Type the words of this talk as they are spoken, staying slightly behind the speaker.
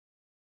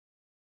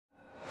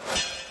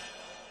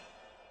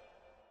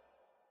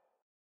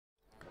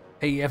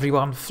Hey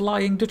everyone,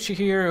 Flying Dutchie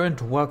here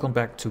and welcome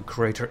back to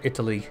Greater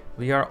Italy.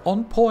 We are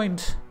on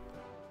point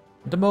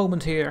at the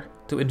moment here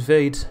to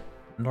invade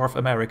North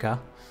America.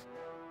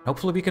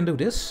 Hopefully we can do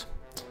this.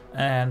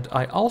 And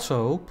I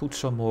also put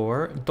some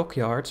more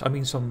dockyards,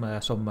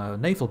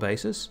 some naval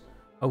bases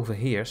over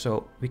here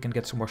so we can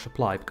get some more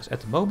supply. Because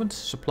at the moment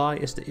supply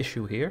is the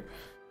issue here.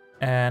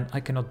 And I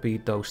cannot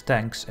beat those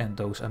tanks and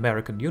those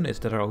American units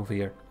that are over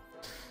here.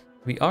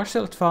 We are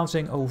still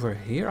advancing over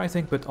here, I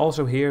think, but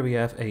also here we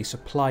have a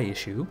supply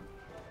issue.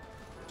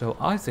 So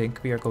I think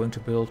we are going to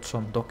build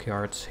some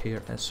dockyards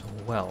here as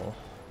well.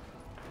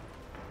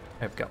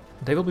 There we go.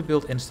 They will be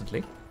built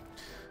instantly.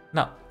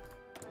 Now,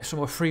 some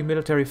more free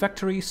military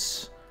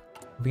factories.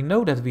 We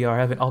know that we are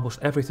having almost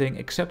everything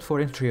except for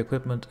infantry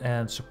equipment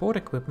and support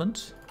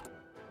equipment.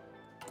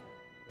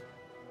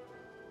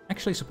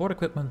 Actually, support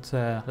equipment,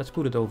 let's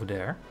put it over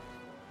there.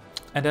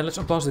 And then let's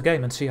unpause the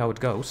game and see how it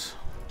goes.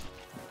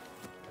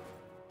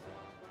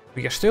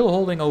 We are still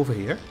holding over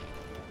here.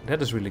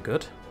 That is really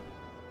good.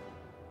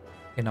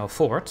 In our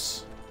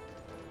forts.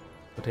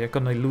 But they're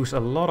gonna lose a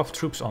lot of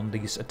troops on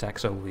these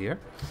attacks over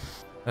here.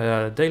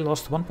 They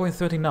lost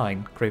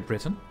 1.39, Great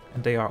Britain.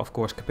 And they are of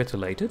course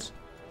capitulated.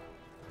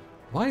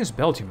 Why is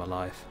Belgium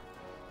alive?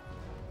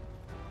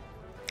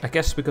 I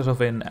guess because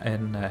of in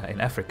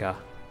Africa.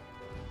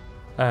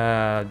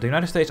 The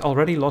United States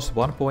already lost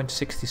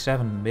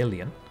 1.67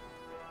 million.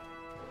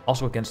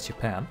 Also against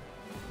Japan.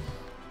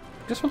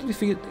 Just want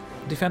to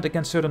defend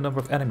against a certain number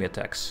of enemy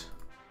attacks.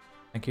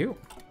 Thank you.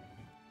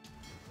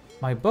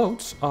 My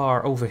boats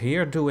are over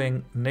here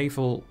doing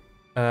naval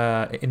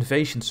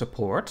invasion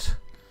support.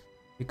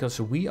 Because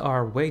we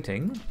are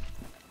waiting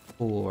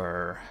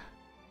for...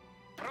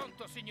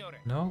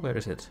 No, where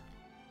is it?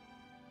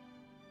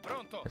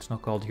 It's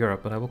not called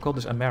Europe, but I will call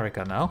this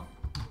America now.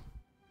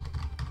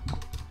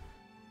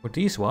 For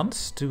these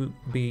ones to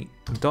be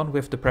done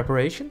with the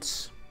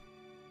preparations.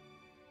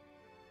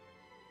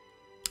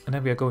 And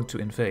then we are going to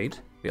invade.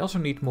 We also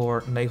need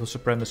more naval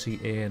supremacy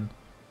in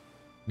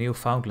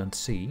Newfoundland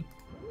Sea.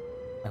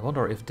 I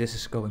wonder if this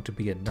is going to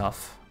be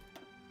enough.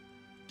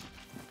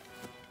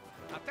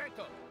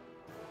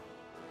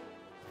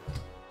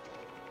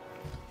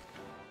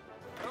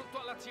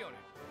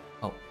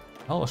 Oh,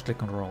 I was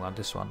clicking wrong on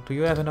this one. Do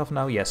you have enough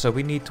now? Yes, so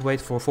we need to wait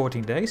for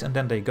 14 days and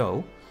then they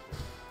go.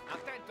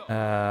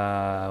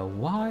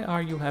 Why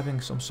are you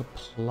having some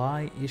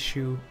supply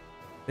issue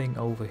thing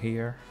over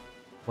here?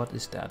 What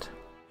is that?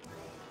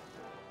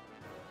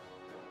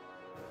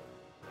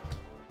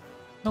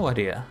 No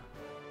idea.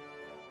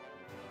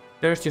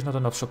 There's just not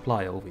enough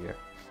supply over here.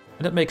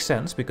 And that makes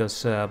sense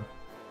because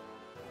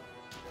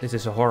this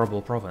is a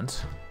horrible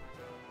province.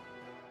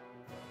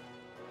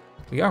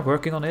 We are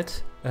working on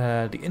it.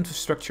 The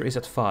infrastructure is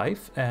at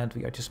 5 and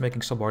we are just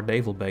making some more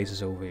naval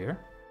bases over here.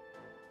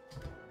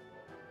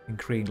 In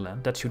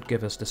Greenland. That should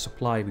give us the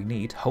supply we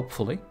need,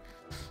 hopefully.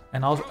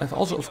 And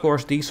also of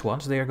course these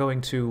ones, they are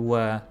going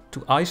to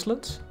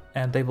Iceland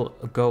and they will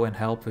go and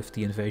help with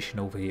the invasion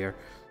over here.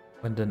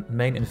 When the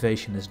main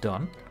invasion is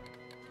done.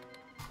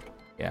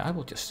 Yeah, I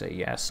will just say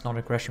yes.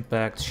 Non-aggression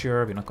pact.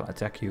 Sure, we're not gonna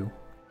attack you.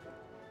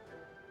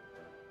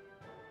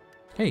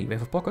 Hey, we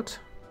have a pocket.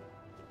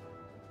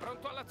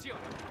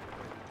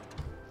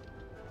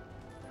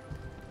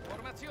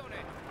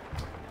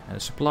 And the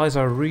supplies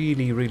are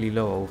really, really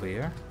low over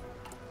here.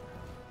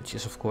 Which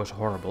is of course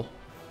horrible.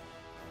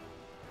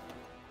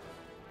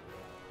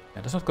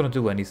 Yeah, that's not gonna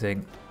do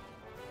anything.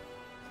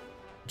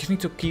 Just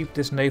need to keep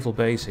this naval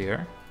base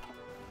here.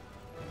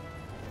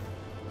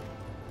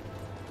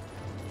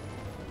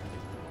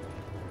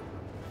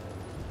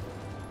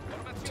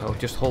 So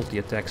just hold the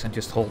attacks and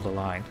just hold the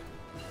line.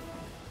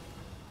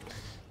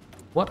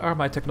 What are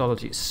my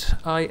technologies?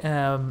 I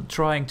am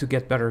trying to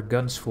get better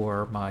guns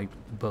for my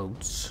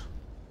boats.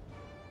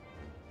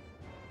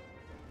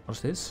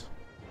 What's this?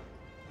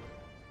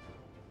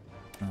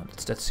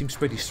 That seems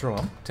pretty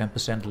strong.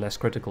 10% less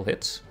critical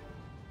hits.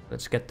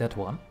 Let's get that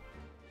one.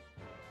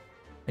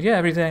 And yeah,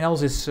 everything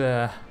else is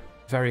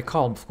very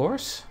calm, of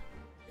course.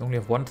 You only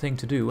have one thing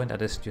to do, and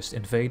that is just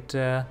invade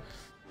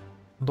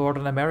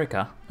Northern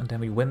America, and then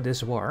we win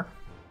this war.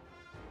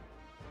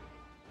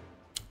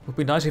 It would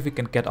be nice if we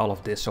can get all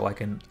of this so I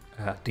can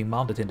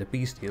demand it in the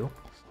peace deal.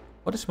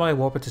 What is my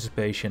war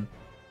participation?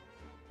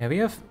 Yeah, we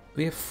have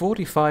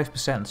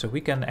 45%, so we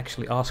can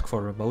actually ask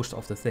for most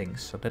of the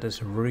things. So that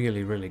is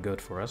really, really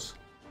good for us.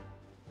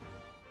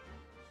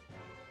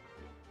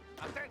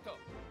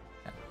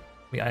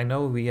 Yeah, I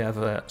know we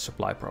have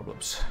supply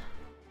problems.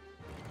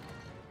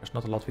 There's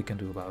not a lot we can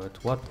do about it.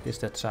 What is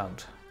that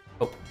sound?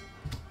 Oh.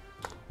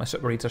 My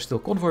submarines are still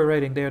convoy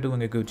raiding, they are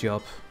doing a good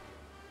job.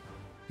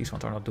 These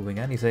ones are not doing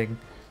anything.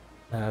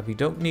 We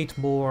don't need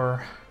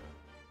more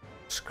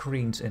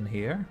screens in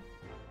here.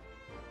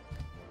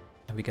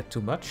 And we get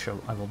too much, so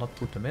I will not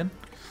put them in.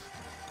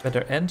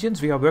 Better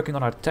engines, we are working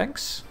on our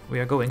tanks. We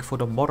are going for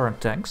the modern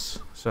tanks.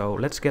 So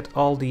let's get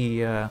all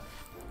the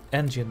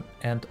engine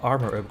and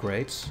armor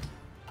upgrades.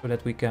 So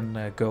that we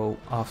can go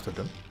after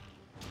them.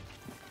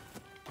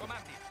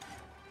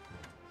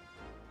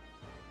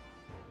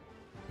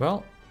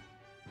 Well.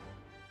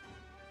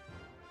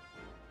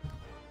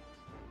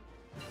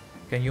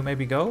 Can you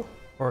maybe go?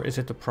 Or is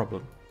it a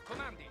problem?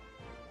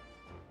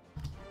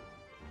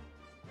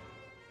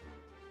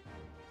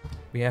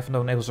 We have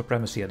no naval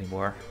supremacy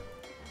anymore.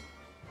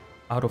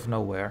 Out of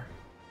nowhere.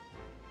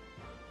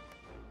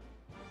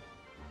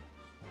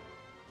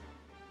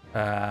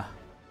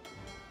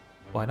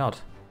 Why not?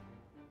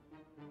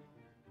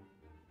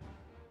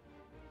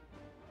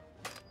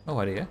 No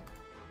idea.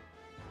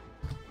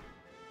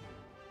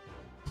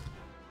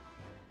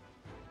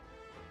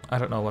 I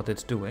don't know what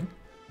it's doing.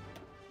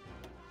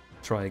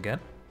 Try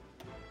again.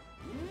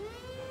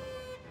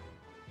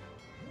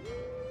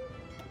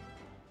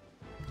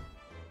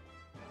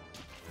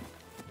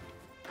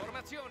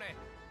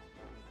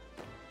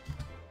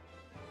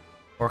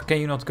 Or can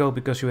you not go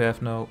because you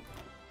have no...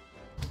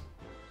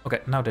 Okay,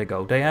 now they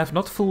go. They have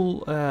not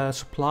full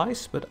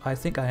supplies, but I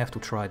think I have to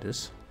try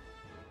this.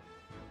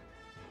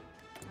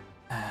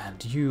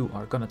 And you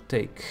are gonna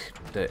take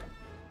the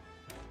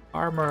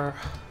armor.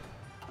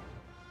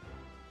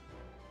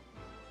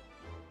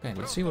 Okay,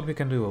 let's see what we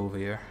can do over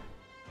here.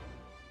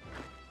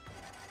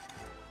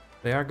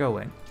 They are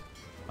going.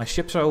 My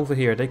ships are over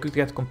here. They could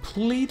get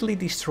completely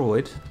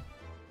destroyed.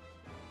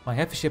 My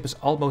heavy ship is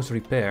almost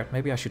repaired.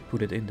 Maybe I should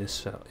put it in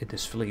this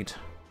fleet.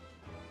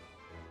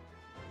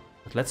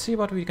 But let's see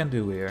what we can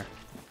do here.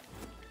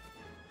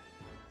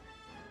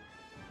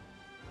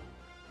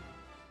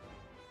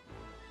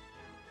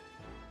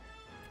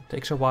 It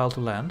takes a while to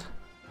land.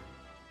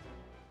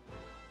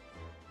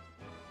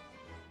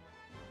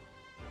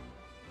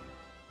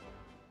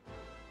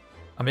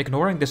 I'm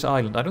ignoring this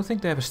island. I don't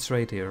think they have a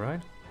strait here,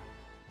 right?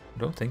 I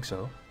don't think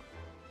so.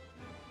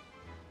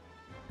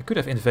 I could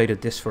have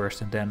invaded this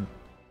first and then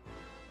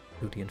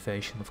do the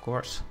invasion, of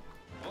course.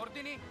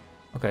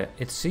 Okay,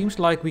 it seems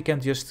like we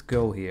can just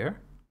go here.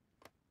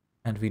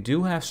 And we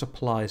do have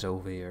supplies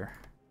over here.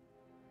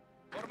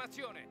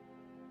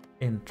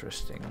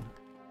 Interesting.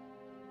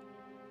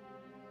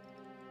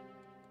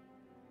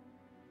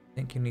 I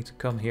think you need to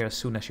come here as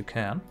soon as you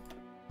can.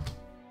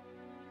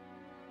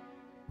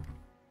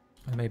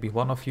 And maybe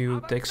one of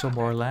you take some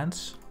more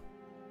lands.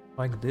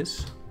 Like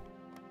this.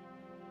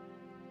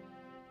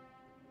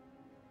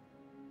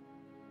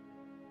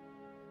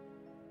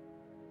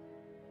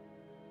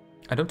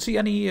 I don't see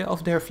any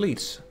of their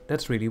fleets.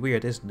 That's really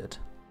weird, isn't it?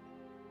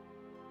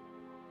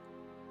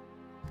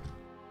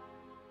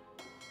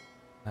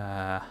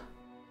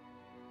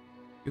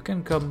 You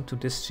can come to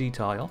this sea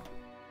tile.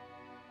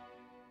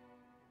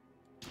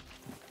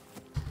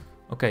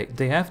 Okay,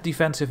 they have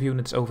defensive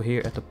units over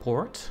here at the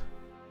port.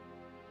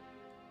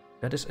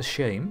 That is a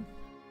shame.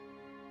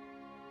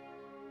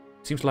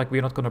 Seems like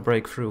we're not gonna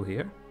break through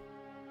here.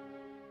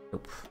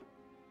 Nope.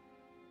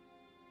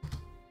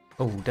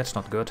 Oh, that's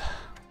not good.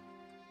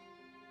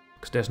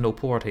 Because there's no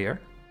port here.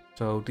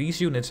 So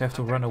these units have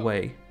to run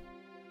away.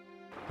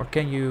 Or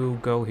can you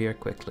go here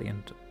quickly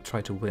and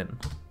try to win?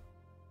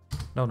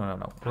 No, no, no,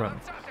 no.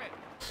 Run.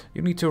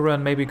 You need to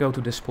run, maybe go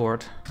to this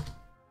port.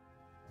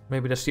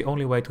 Maybe that's the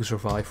only way to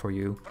survive for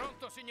you.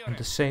 And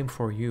the same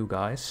for you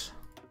guys.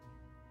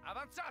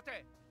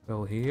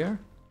 Go here.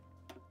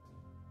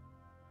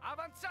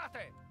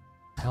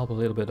 Help a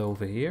little bit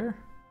over here.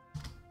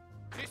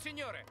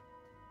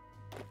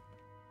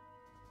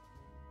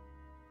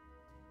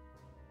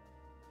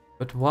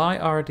 But why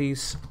are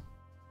these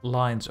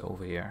lines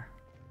over here?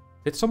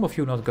 Did some of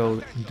you not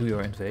go and do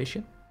your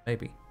invasion?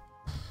 Maybe.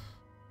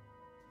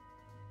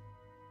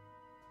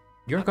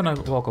 You're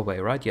gonna walk away,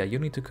 right? Yeah, you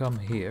need to come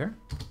here.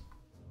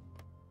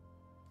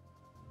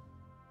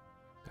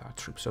 There are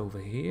troops over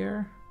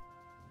here.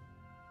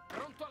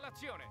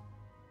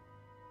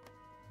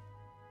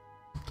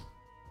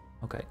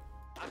 Okay.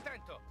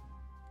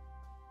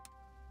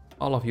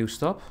 All of you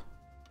stop.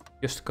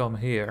 Just come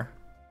here.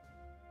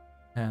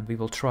 And we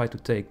will try to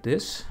take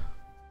this.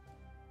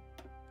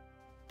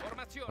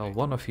 Well,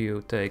 one of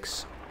you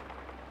takes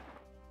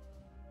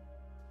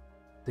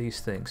these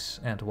things,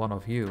 and one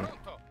of you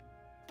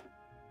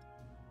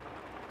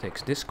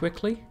takes this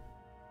quickly.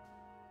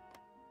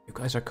 You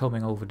guys are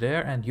coming over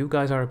there, and you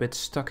guys are a bit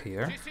stuck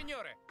here.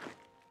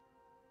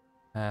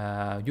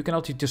 You can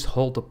also just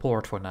hold the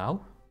port for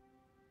now.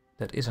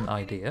 That is an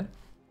idea.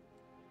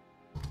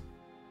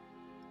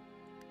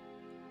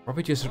 Or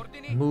we just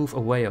move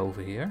away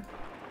over here.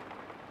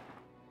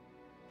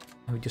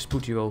 And we just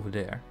put you over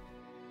there.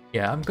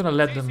 Yeah, I'm gonna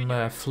let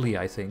them flee,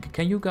 I think.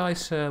 Can you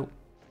guys...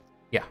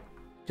 yeah,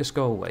 just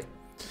go away.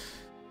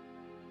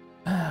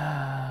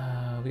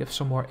 We have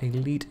some more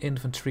elite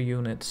infantry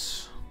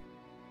units.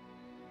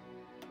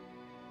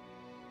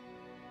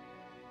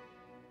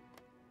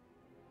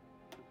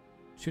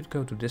 Should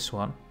go to this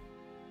one.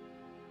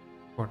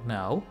 For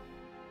now.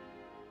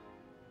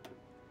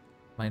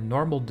 My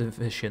normal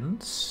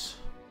divisions.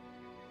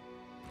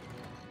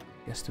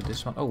 Yes, to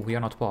this one. Oh, we are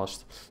not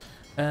paused.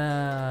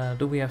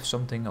 Do we have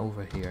something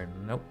over here?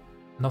 Nope.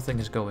 Nothing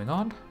is going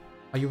on.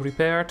 Are you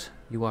repaired?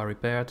 You are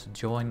repaired.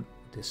 Join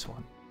this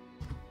one.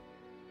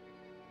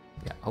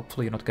 Yeah,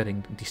 hopefully you're not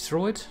getting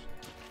destroyed.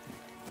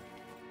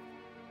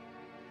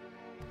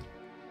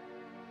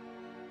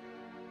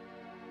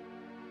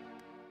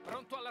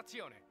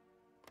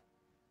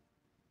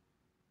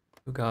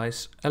 You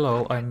guys,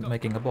 hello, I'm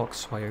making a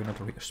box. Why are you not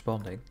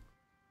responding?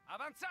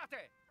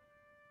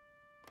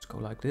 Let's go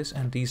like this,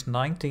 and these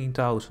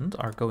 19,000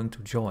 are going to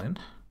join.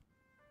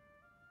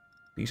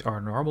 These are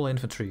normal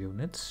infantry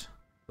units.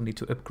 We need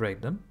to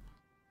upgrade them.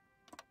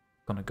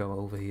 Gonna go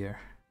over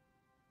here.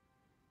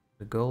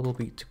 The goal will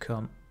be to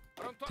come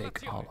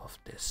take all of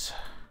this.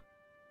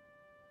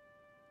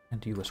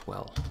 And you as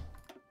well.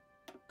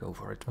 Go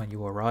for it when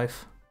you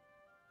arrive.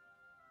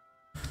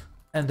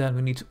 And then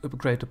we need to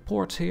upgrade the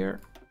ports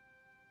here.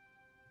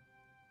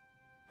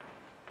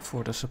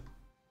 For the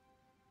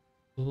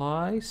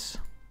supplies.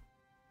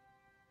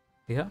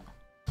 Yeah.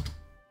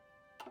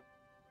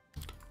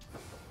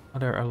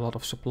 There are a lot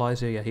of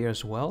supplies area here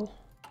as well.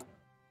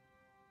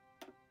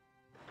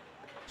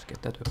 Let's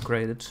get that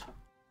upgraded.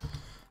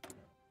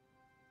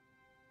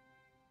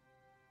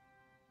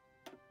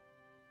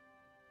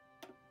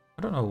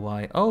 I don't know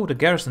why. Oh, the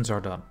garrisons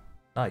are done.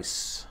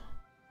 Nice.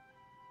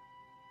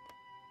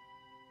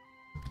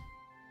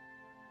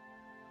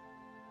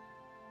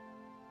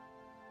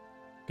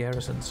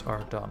 Garrisons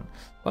are done.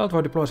 Well,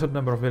 to deploy a certain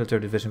number of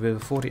military divisions, we have a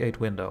 48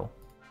 window.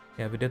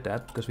 Yeah, we did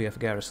that because we have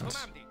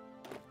garrisons.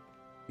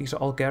 These are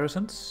all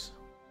garrisons.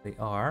 They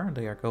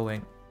are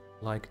going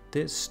like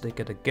this. They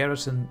get a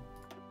garrison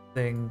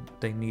thing.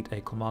 They need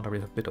a commander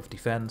with a bit of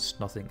defense,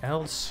 nothing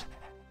else.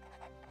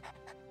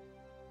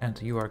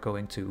 And you are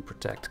going to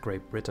protect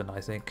Great Britain,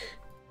 I think.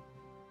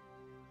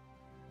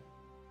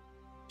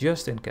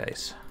 Just in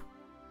case.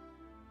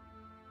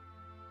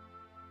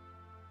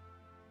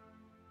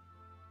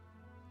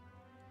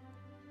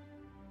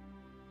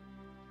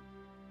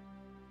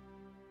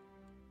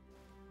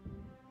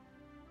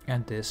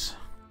 And this.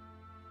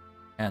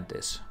 And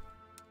this.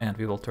 And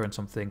we will turn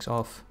some things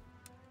off.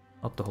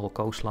 Not the whole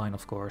coastline,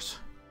 of course.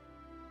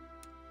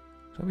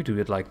 So we do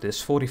it like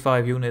this.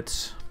 45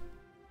 units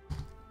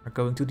are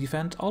going to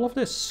defend all of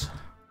this.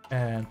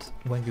 And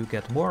when you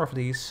get more of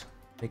these,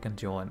 they can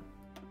join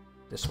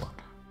this one.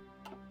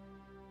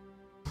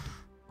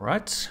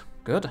 Right,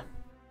 good.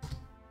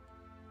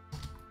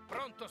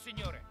 Pronto,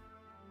 signore.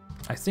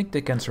 I think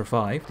they can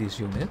survive, these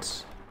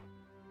units.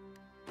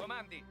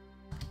 Comandi.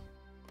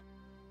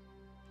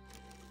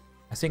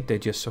 I think they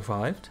just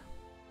survived.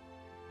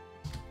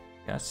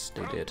 Yes,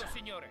 they Pronto, did.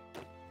 signore.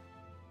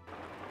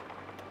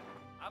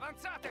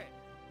 Avanzate.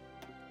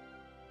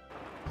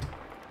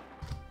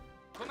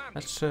 Comandi.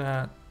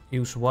 Let's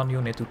use one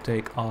unit to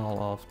take all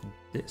of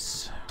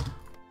this.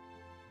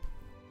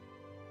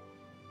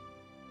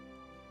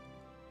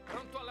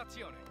 Pronto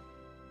all'azione.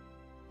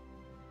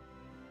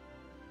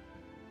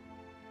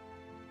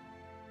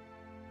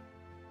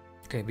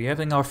 Okay, we're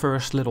having our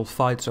first little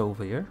fights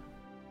over here.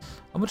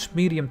 How much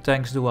medium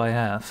tanks do I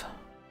have?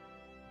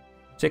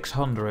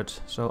 600,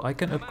 so I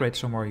can upgrade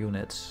some more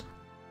units.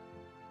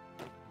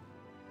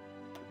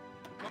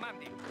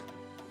 Comandi.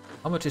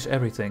 How much is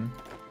everything?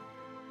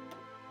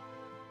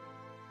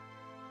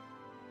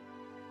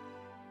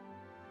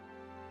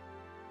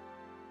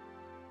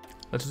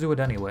 Let's do it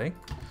anyway.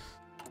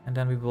 And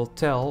then we will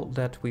tell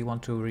that we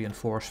want to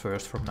reinforce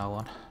first from now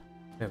on.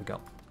 There we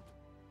go.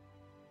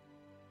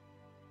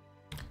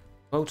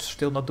 Boats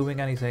still not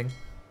doing anything.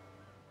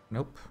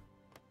 Nope.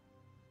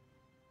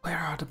 Where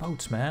are the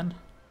boats, man?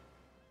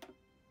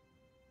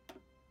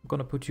 I'm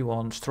gonna put you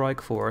on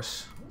strike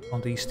force on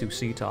these two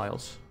sea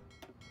tiles.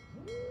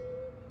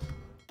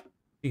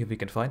 See if we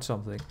can find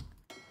something.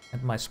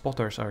 And my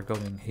spotters are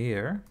going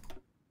here.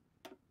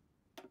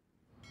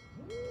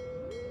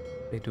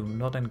 They do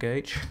not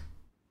engage.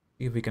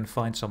 See if we can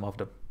find some of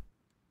them.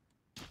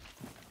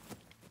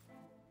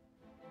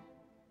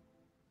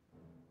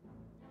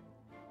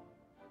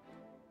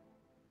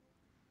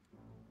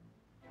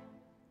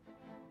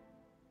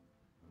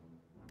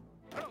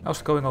 How's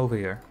it going over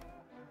here?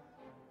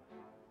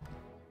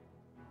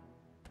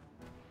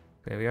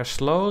 Okay, we are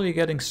slowly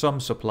getting some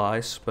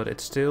supplies, but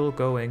it's still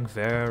going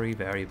very,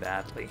 very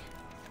badly.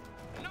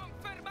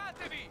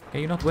 Can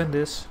you not win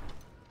this?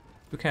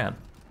 You can.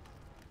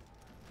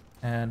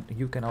 And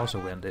you can also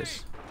win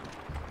this.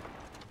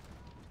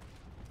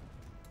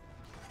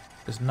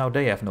 Because now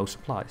they have no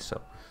supplies, so...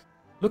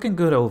 Looking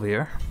good over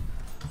here.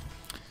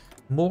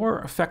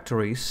 More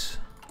factories.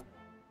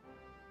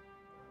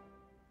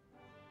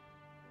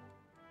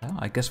 Yeah,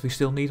 I guess we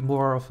still need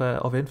more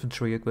of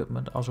infantry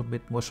equipment, also a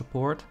bit more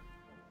support.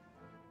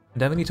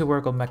 And then we need to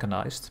work on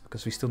mechanized,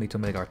 because we still need to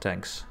make our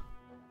tanks.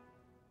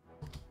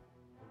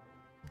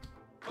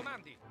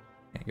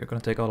 Yeah, you're gonna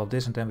take all of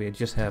this and then we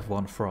just have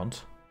one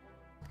front.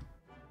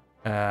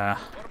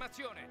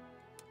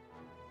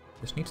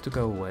 This needs to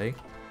go away.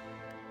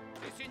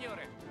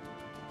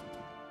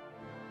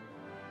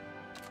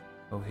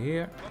 Go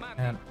here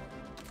and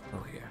go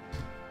here.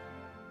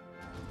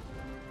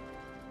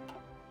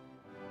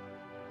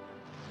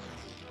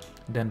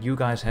 Then you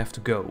guys have to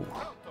go.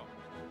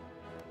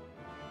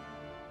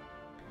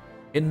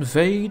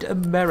 Invade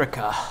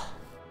America.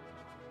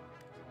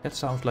 That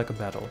sounds like a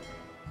battle.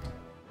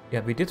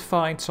 Yeah, we did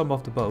find some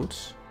of the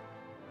boats.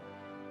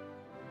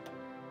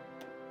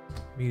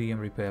 Medium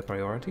repair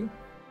priority.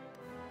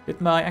 Did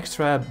my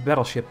extra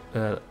battleship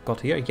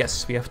got here?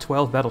 Yes, we have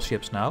 12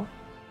 battleships now.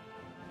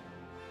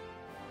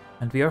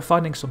 And we are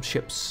finding some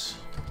ships.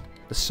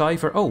 The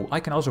Cipher. Oh, I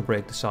can also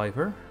break the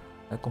Cipher.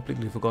 I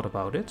completely forgot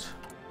about it.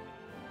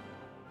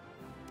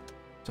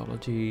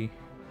 Mythology.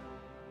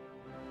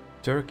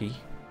 Turkey.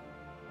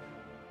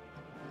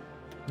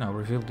 No,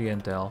 reveal the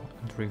intel.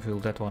 And reveal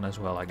that one as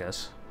well, I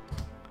guess.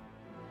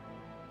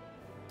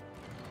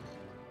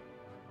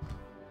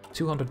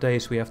 200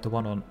 days we have the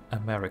one on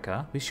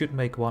America. We should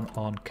make one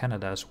on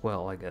Canada as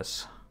well, I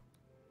guess.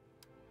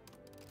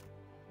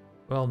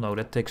 Well, no,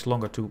 that takes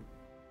longer to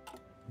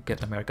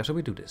get America, so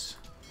we do this.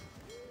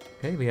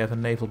 Okay, we have a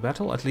naval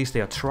battle. At least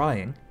they are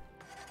trying.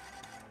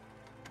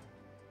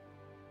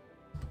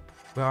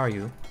 Where are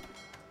you?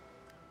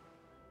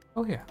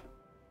 Oh, here.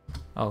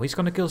 Oh, he's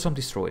gonna kill some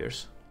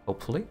destroyers.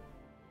 Hopefully.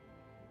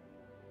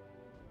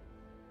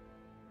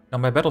 Now,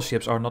 my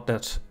battleships are not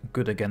that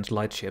good against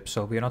light ships,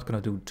 so we are not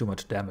gonna do too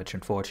much damage,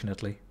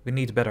 unfortunately. We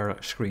need better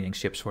screening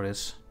ships for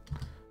this.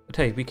 But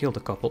hey, we killed a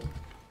couple.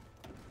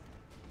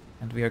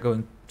 And we are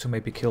going to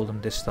maybe kill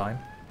them this time.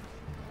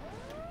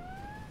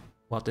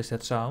 What is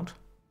that sound?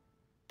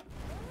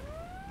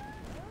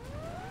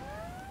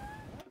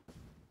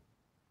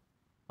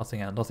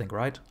 Nothing,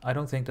 right? I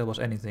don't think there was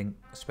anything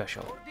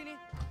special.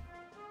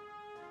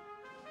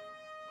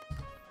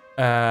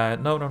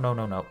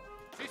 No.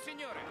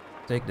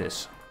 Take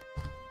this.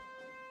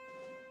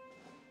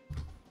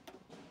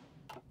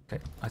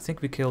 Okay, I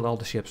think we killed all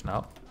the ships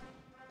now.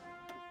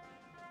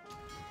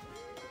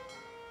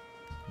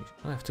 We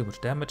don't have too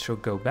much damage, so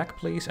go back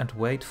please and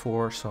wait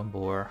for some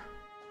more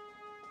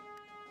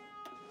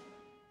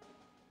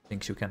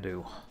things you can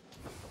do.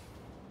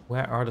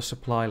 Where are the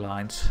supply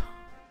lines?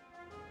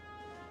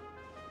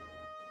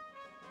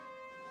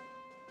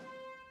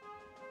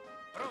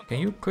 Can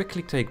you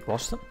quickly take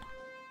Boston?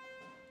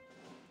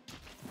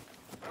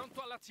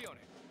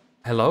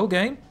 Hello,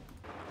 game?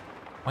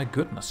 My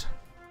goodness.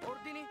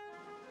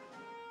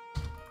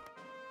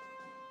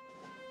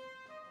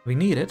 We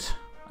need it,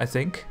 I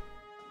think.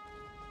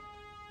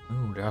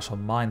 Ooh, there are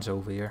some mines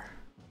over here.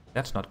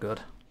 That's not good.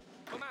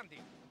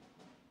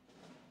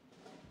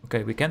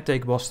 Okay, we can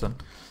take Boston.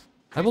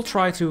 I will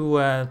try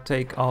to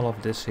take all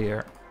of this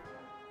here.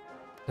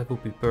 That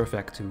would be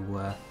perfect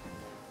to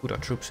put our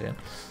troops in.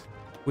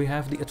 We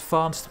have the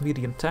advanced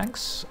medium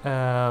tanks.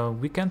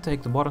 We can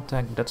take the modern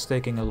tank, but that's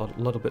taking a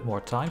little bit more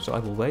time, so I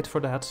will wait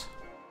for that.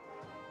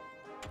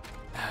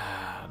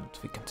 And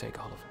we can take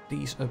all of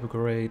these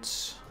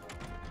upgrades.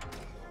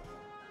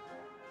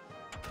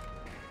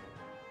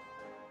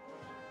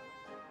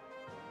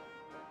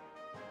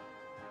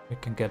 We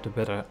can get the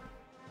better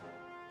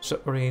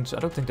submarines. I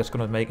don't think that's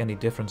going to make any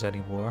difference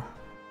anymore.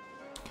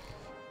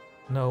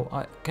 No,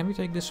 can we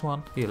take this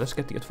one? Here, let's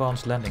get the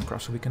advanced landing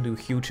craft so we can do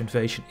huge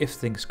invasion if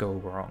things go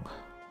wrong.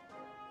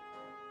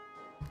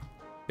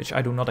 Which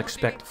I do not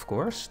expect, of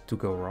course, to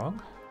go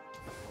wrong.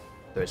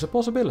 There is a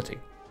possibility.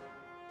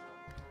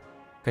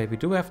 Okay, we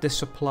do have this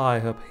supply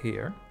hub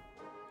here.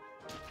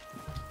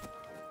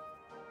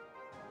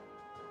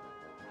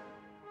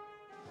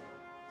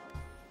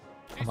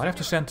 I might have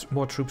to send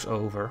more troops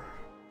over.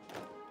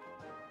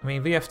 I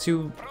mean, we have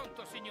two...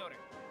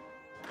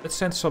 Let's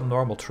send some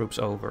normal troops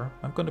over.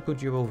 I'm gonna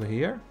put you over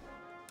here.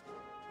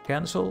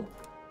 Cancel.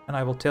 And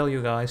I will tell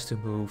you guys to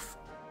move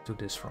to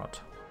this front.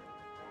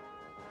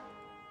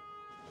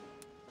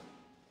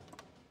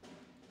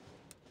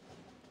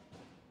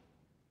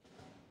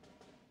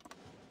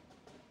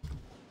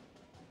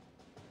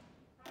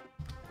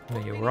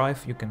 When you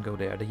arrive, you can go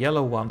there. The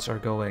yellow ones are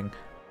going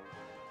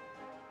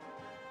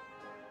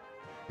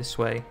this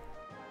way.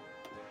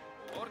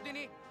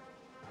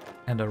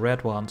 And the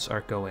red ones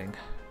are going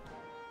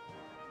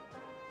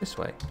this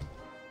way.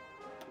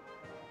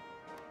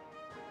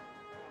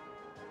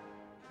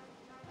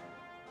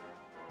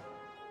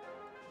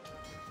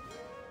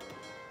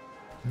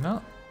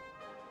 No.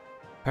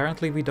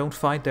 Apparently we don't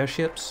find their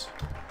ships.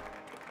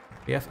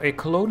 We have a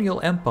colonial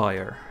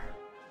empire.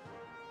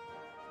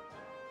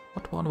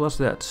 What one was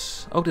that?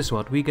 Oh, this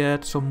one. We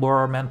get some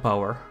more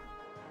manpower.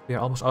 We are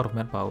almost out of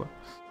manpower.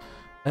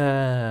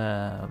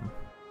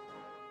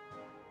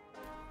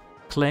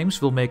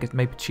 Claims will make it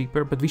maybe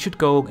cheaper, but we should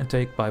go and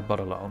take by butt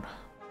alone.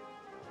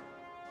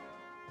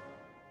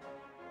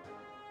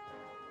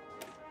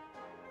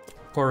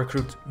 For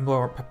recruit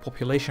more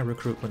population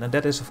recruitment, and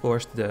that is of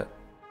course the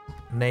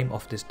name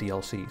of this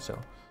DLC. So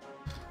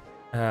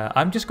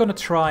I'm just gonna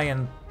try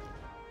and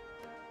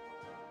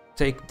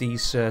take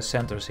these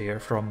centers here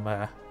from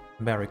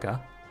America.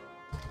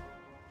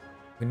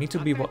 We need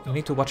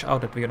to watch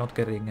out that we are not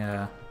getting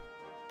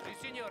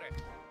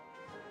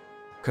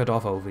cut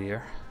off over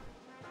here.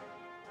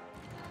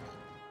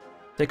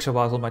 Takes a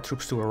while for my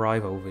troops to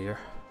arrive over here.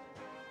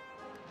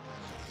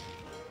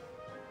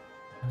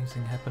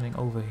 Anything happening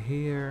over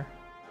here?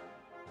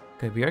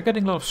 Okay, we are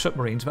getting a lot of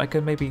submarines, but I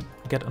can maybe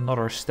get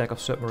another stack of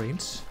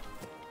submarines.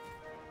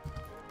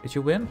 Did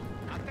you win?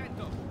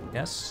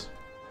 Yes.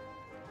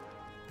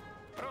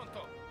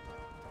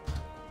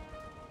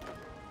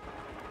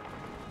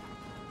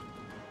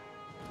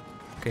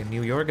 Okay,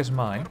 New York is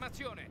mine.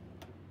 Formazione.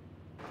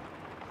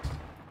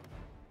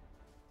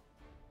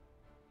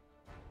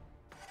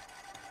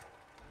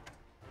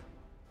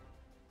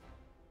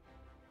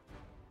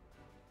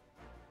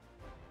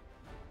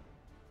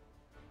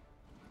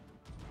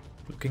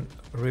 Looking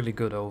really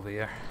good over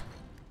here.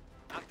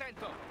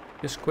 Attento.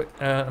 Just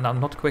no,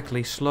 not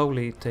quickly,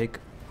 slowly take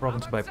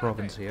province by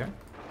province here.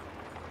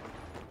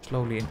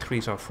 Slowly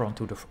increase our front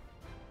to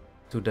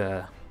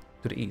the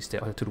east,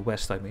 or to the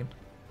west, I mean.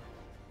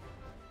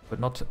 But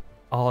not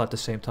all at the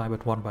same time,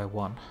 but one by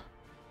one.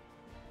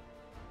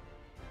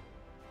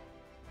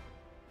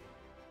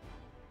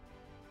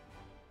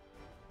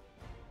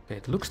 Okay,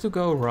 it looks to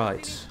go right.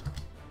 It's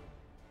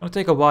gonna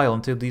take a while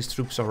until these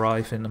troops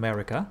arrive in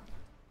America.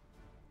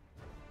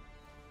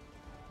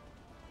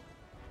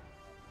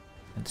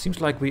 It seems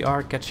like we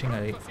are catching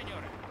a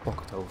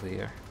pocket over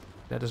here.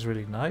 That is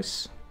really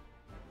nice.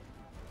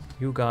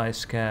 You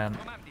guys can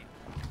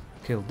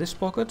kill this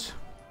pocket.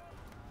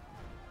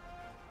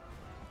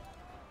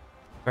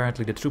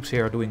 Apparently the troops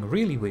here are doing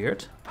really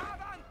weird.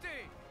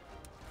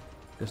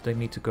 Because they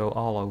need to go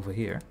all over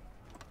here.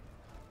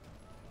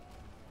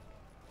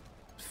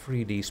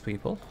 Free these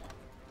people.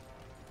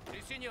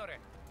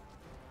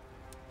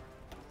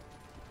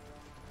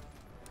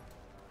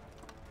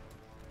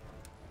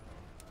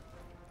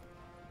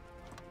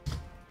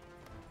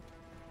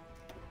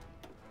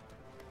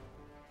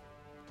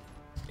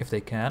 If they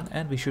can,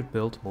 and we should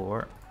build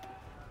more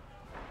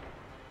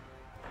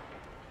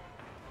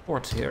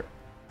ports here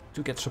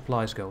to get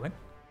supplies going.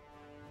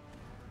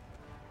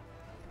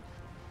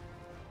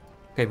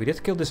 Okay, we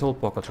did kill this whole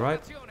pocket, right?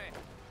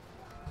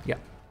 Yeah.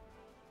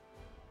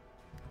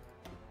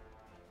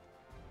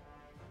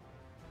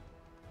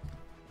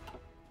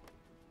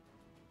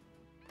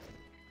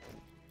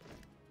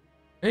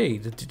 Hey,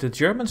 the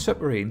German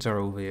submarines are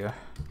over here.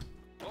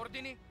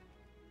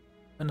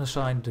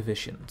 Unassigned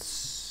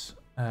divisions.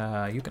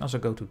 You can also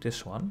go to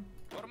this one.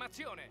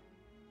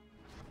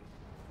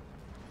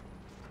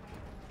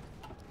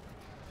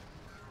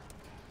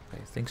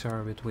 Okay, things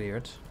are a bit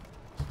weird.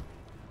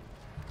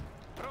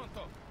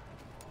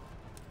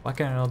 Why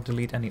can I not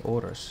delete any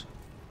orders?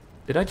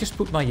 Did I just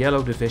put my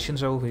yellow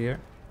divisions over here?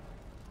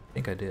 I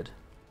think I did.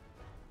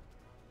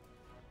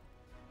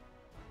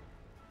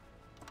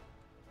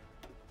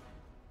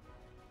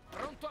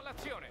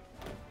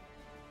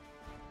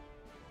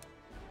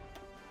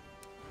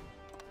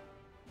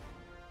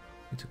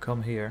 Need to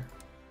come here.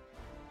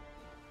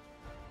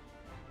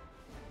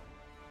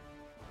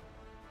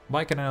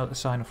 Why can I not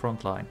assign a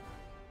front line?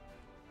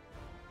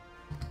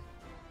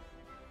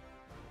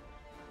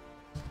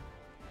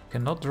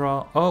 Cannot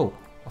draw. Oh,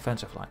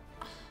 offensive line.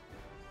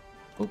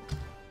 Oop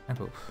and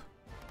boop.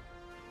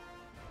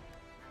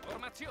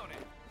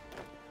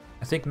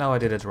 I think now I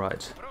did it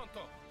right.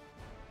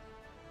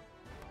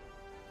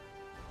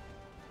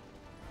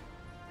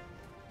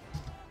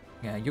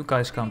 Yeah, you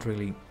guys can't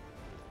really.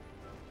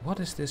 What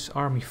is this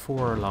Army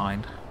 4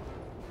 line?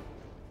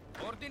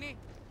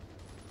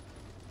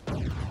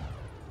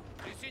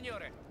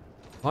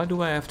 Why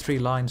do I have 3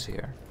 lines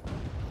here?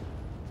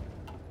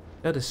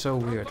 That is so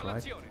weird,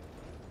 right?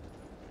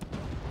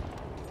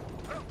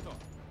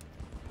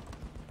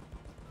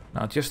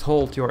 Now just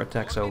hold your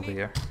attacks over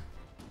here.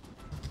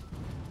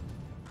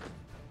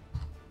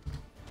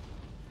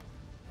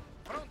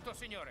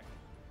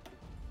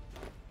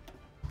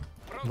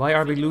 Why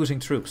are we losing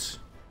troops?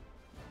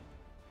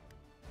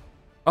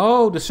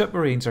 Oh, the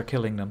submarines are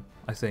killing them,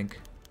 I think.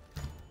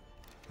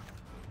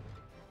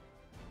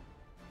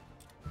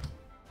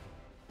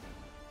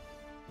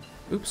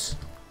 Oops.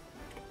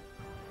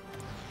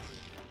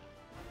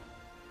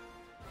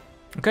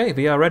 Okay,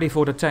 we are ready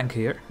for the tank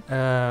here.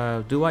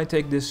 Do I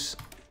take this?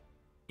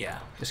 Yeah,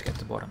 just get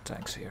the bottom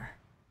tanks here.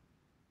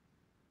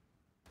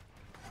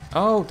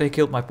 Oh, they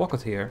killed my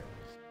pocket here.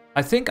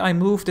 I think I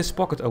moved this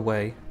pocket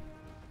away.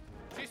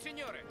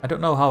 I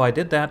don't know how I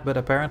did that, but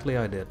apparently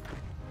I did.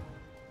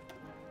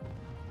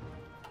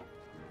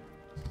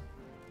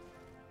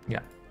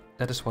 Yeah,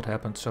 that is what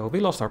happened. So we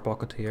lost our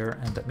pocket here,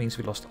 and that means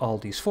we lost all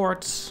these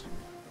forts.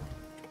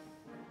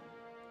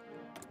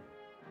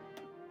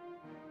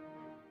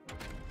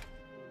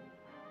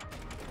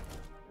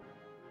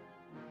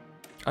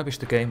 I wish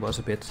the game was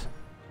a bit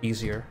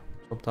easier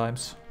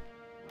sometimes.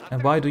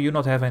 And why do you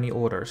not have any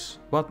orders?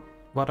 What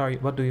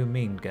do you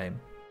mean, game?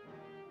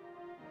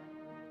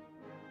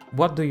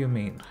 What do you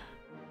mean?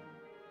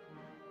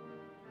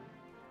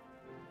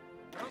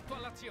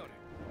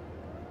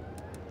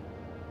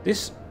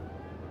 This...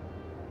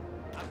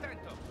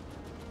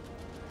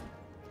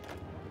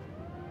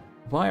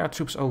 Why are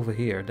troops over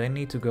here? They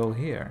need to go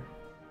here.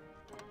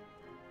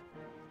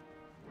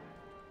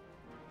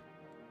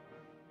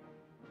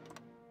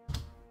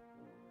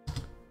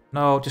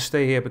 No, just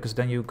stay here because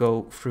then you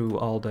go through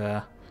all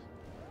the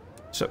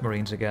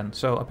submarines again.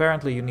 So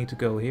apparently you need to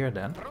go here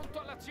then.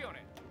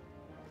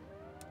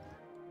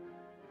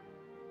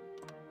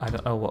 I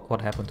don't know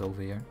what happened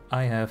over here.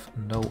 I have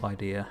no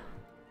idea.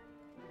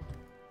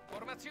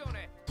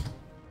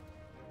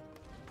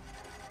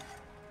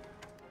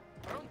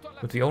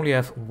 But we only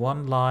have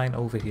one line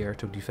over here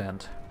to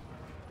defend.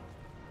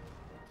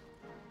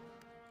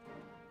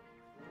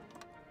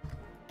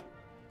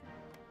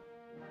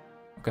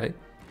 Okay.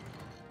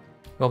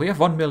 Well, we have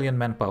 1 million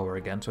manpower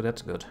again, so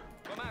that's good.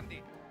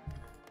 Comandi.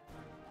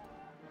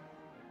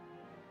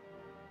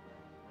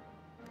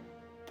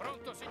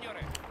 Pronto,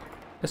 signore.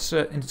 Let's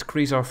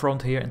increase our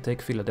front here and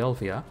take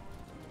Philadelphia.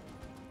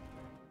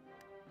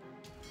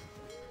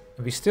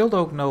 We still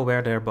don't know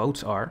where their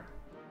boats are.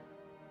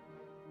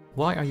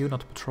 Why are you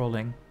not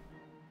patrolling?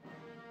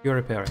 You're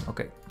repairing.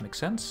 Okay, makes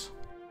sense.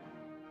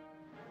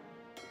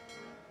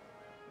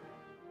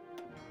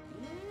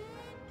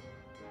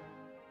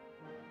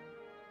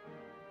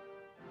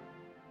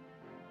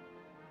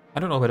 I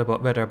don't know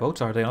where their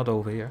boats are. They're not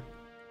over here.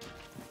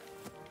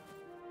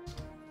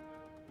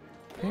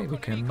 Okay, we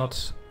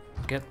cannot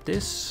get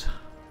this.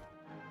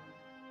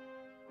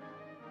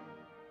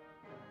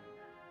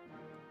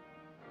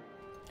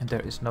 And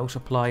there is no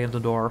supply in the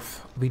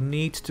north. We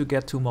need to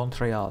get to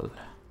Montreal.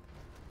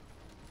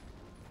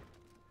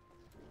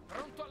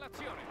 Pronto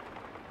all'azione.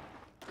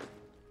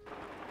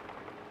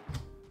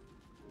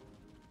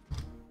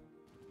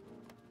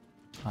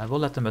 I will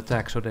let them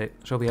attack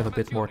so we have a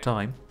bit more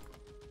time.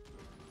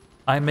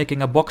 I'm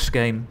making a box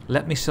game.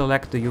 Let me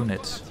select the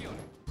units.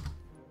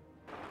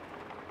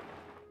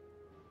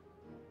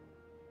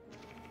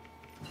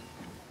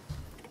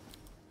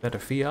 Better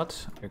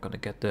Fiat. We're gonna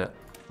get the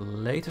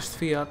latest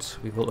Fiat.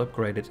 We will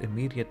upgrade it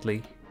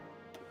immediately.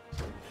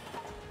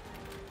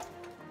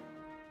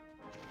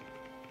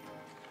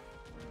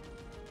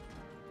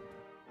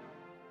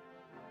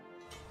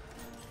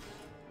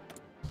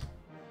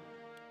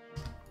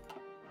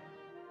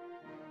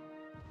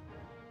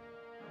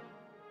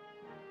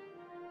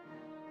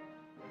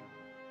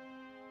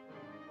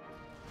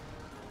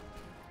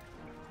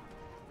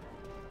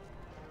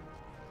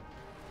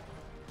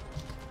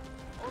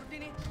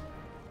 Ordini.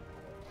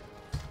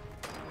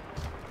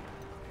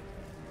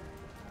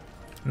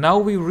 Now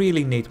we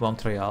really need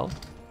Montreal.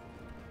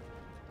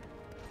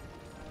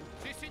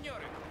 Sì,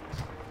 signore.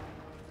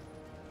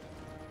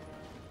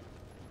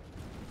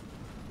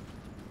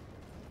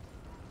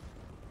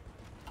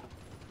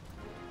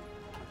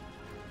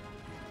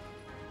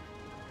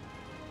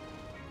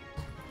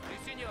 Sì,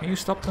 signore. Can you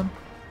stop them?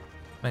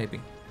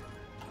 Maybe.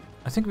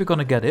 I think we're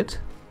gonna get it.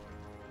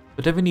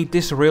 But then we need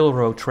this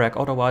railroad track,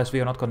 otherwise we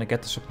are not gonna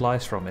get the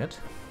supplies from it.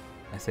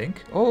 I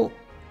think. Oh!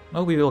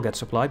 No, we will get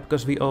supply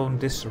because we own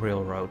this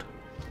railroad.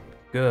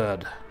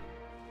 Good.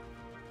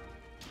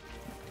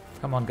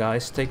 Come on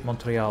guys, take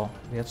Montreal.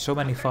 We had so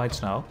many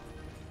fights now.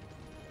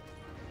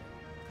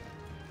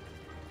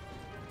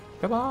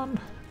 Come on!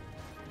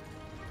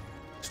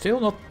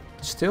 Still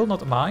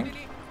not mine?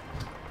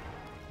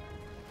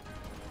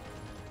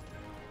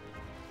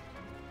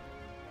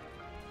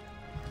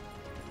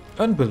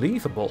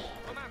 Unbelievable.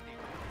 Comandi.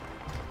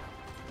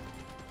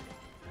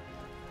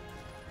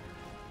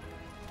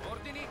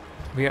 Ordini.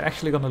 We are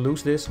actually gonna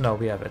lose this? No,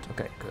 we have it.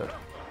 Okay, good.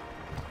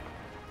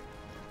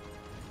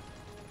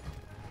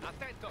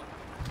 Attento.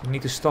 We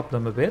need to stop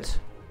them a bit,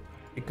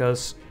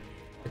 because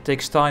it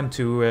takes time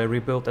to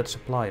rebuild that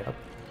supply up.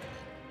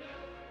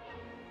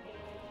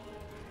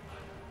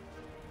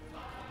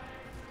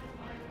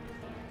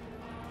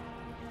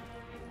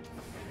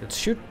 It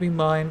should be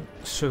mine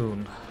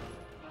soon.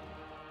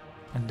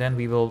 And then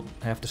we will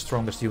have the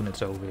strongest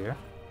units over here.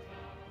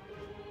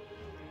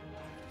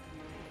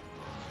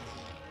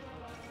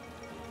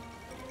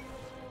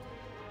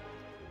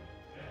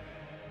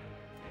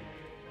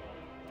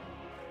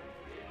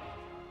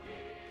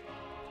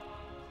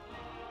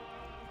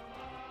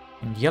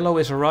 And yellow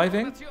is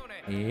arriving.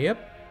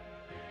 Yep.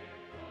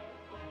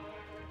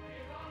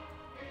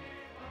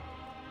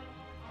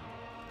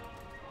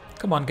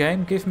 Come on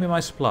game, give me my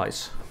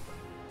supplies.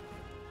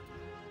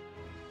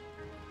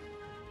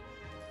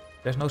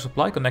 There's no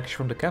supply connection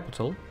from the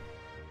capital.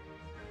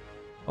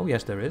 Oh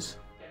yes there is.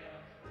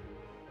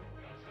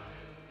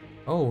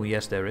 Oh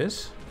yes there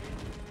is.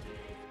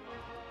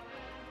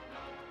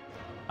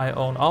 I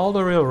own all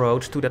the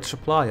railroads to that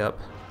supply up.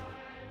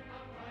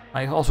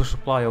 I also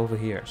supply over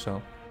here,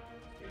 so...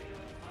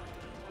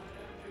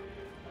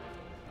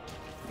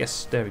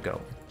 Yes, there we go.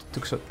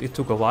 It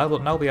took a while,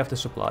 but now we have the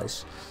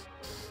supplies.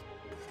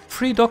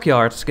 Free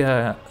dockyards.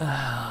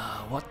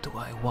 What do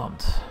I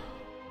want?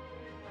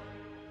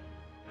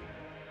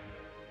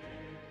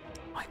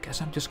 I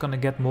guess I'm just gonna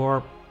get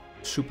more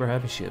super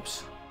heavy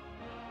ships.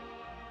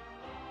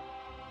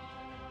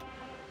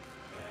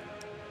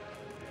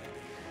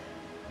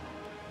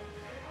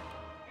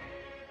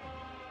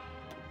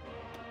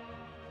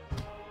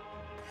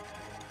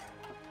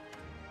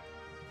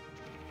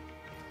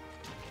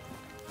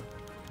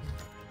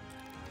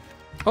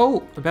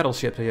 Oh, a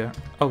battleship here.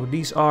 Oh,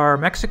 these are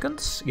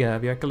Mexicans? Yeah,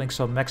 we are killing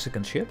some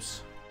Mexican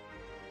ships.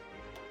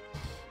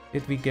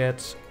 Did we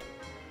get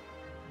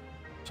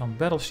some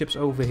battleships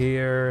over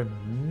here?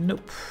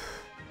 Nope.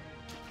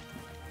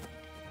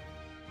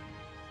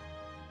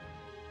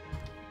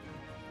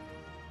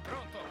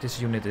 This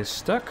unit is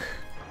stuck.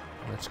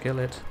 Let's kill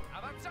it.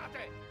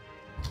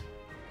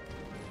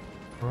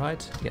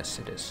 Right? Yes,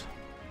 it is.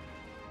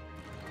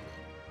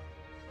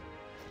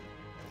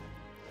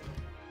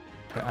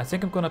 Okay, I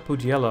think I'm gonna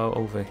put yellow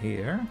over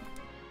here.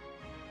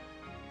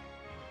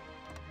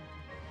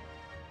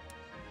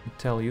 And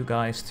tell you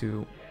guys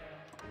to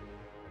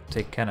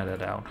take Canada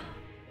down.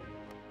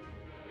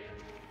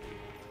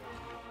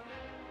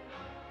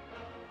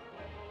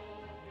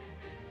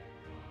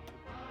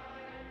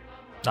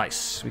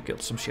 Nice, we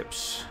killed some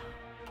ships.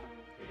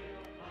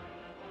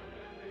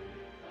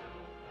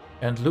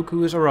 And look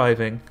who is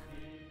arriving.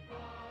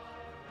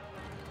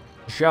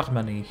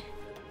 Germany.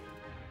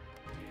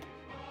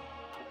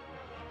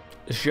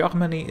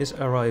 Germany is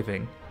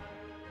arriving.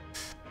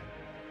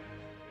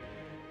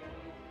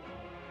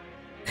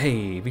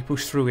 Hey, we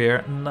pushed through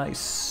here.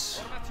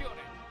 Nice.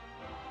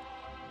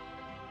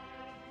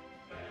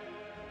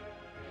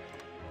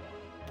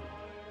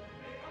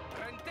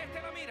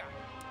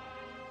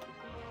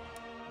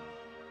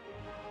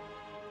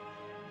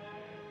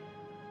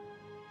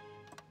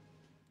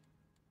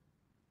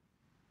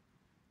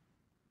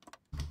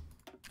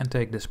 And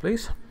take this,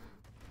 please.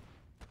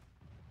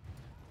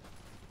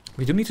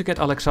 We do need to get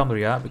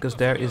Alexandria, because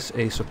there is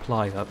a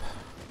supply hub.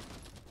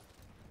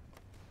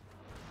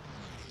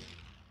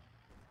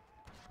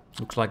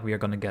 Looks like we are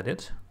gonna get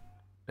it.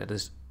 That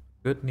is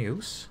good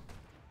news.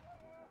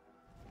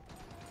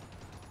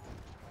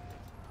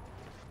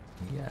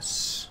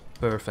 Yes,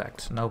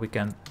 perfect. Now we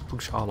can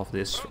push all of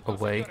this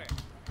away.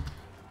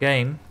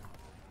 Gain.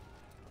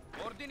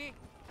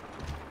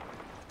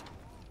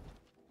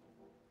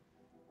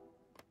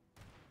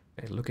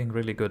 Okay, looking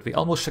really good. We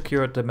almost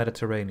secured the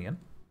Mediterranean.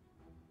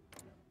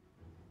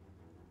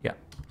 Yeah.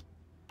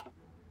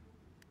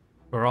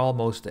 We're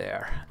almost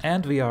there.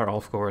 And we are,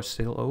 of course,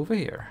 still over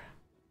here.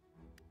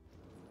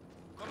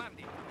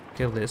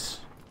 Kill this.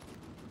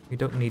 We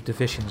don't need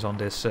divisions on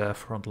this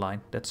front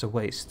line. That's a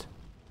waste.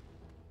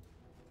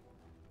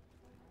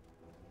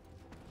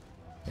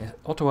 Yeah,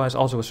 Ottawa is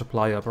also a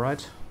supply hub,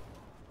 right?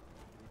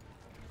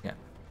 Yeah.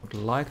 Would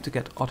like to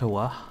get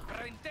Ottawa.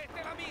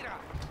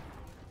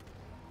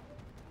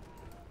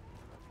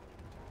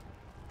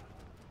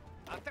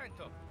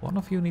 One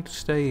of you need to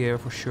stay here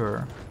for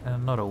sure, and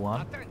another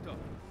one.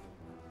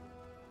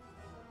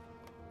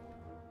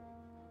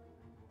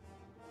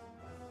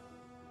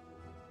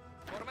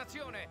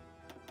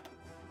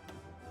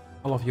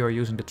 All of you are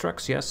using the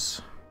trucks,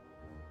 yes.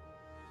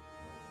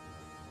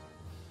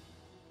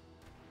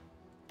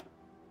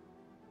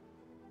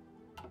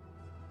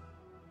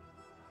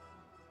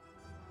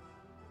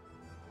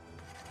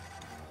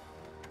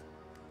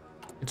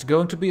 It's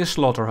going to be a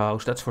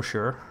slaughterhouse, that's for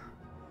sure.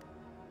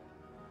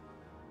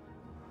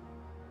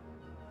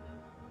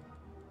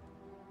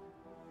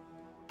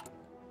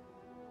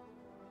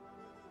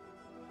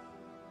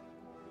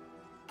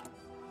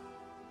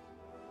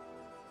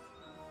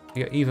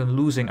 We are even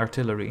losing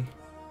artillery.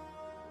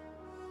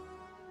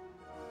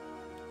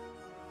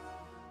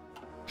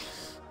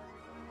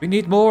 We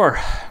need more!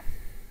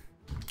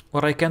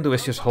 What I can do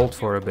is just hold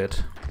for a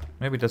bit.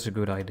 Maybe that's a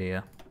good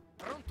idea.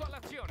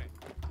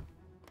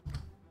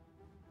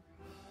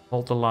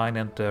 Hold the line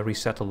and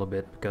resettle a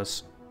bit,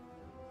 because...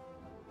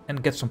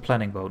 And get some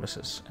planning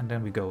bonuses, and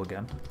then we go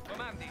again.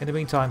 In the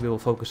meantime, we will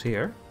focus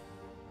here.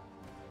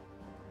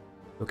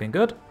 Looking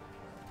good.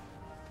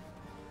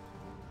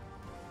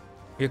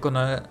 We're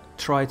gonna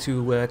try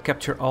to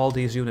capture all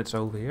these units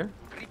over here.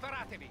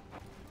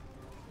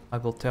 I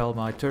will tell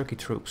my Turkey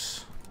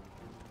troops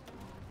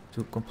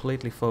to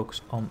completely focus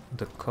on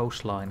the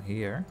coastline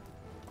here,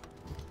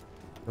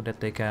 so that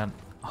they can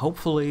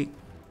hopefully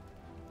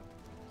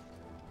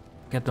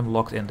get them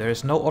locked in. There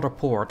is no other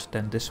port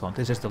than this one.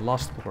 This is the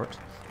last port.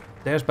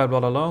 There's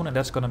Babylon alone, and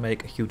that's gonna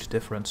make a huge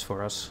difference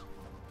for us.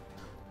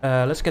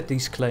 Let's get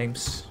these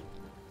claims.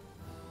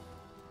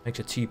 Makes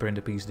it cheaper in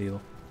the peace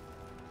deal.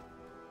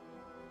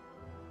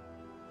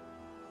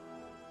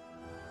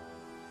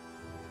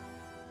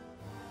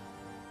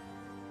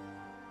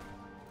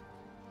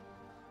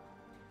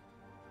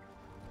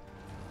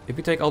 If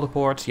we take all the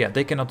ports, yeah,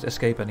 they cannot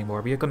escape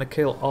anymore. We are gonna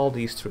kill all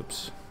these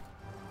troops.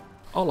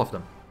 All of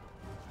them.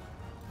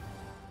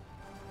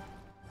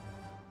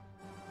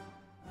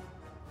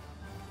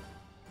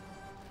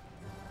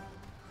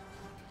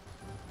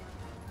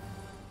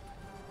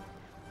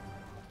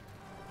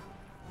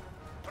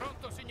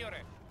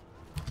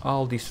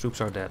 All these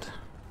troops are dead.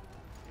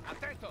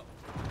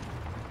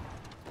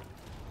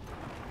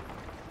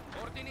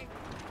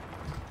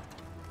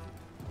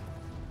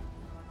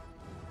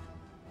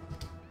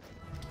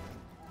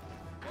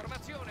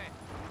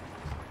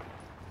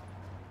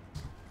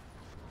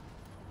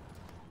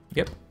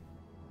 Yep.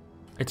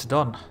 It's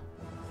done.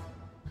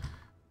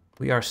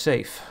 We are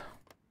safe.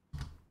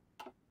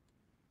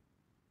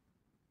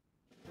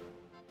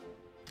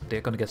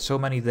 They're gonna get so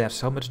many deaths.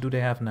 How much do they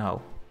have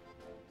now?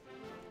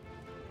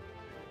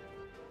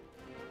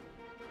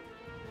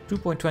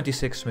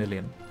 2.26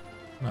 million.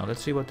 Now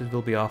let's see what it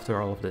will be after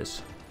all of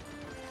this.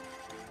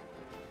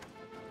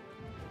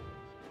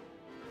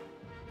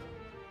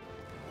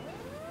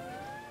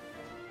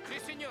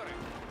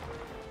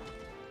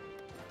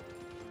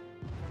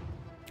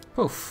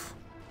 Poof.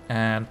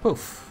 And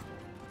poof.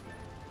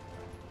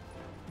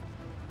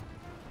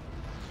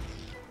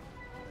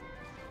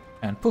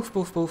 And poof,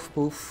 poof, poof,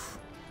 poof.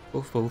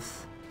 Poof,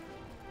 poof.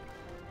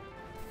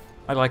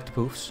 I like the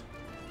poofs.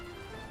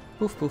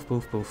 Poof, poof,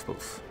 poof, poof,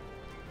 poof.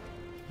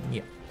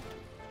 Yeah.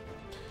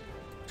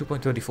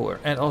 2.24.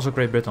 And also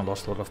Great Britain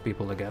lost a lot of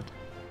people again.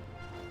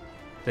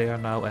 They are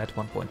now at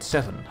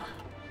 1.7.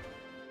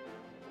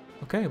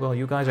 Okay, well,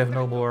 you guys have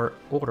no more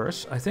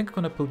orders. I think I'm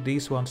gonna put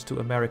these ones to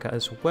America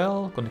as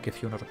well. Gonna give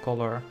you another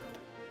color.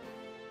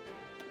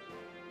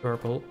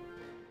 Purple.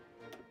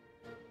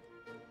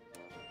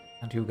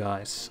 And you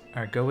guys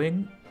are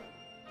going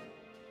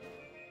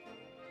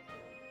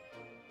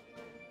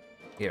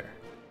here.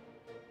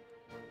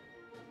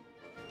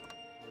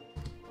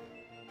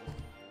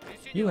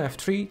 You have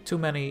 3 too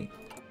many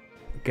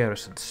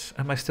garrisons.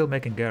 Am I still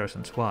making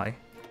garrisons? Why?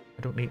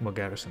 I don't need more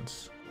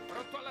garrisons.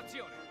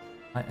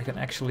 I can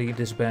actually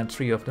disband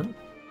 3 of them.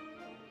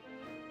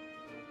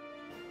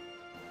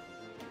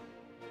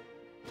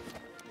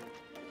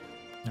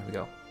 There we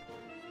go.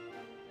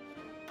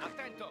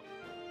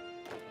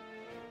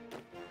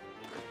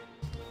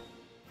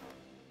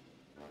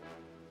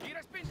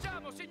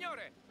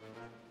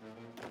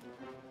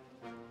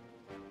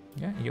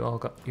 Yeah,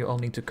 you all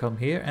need to come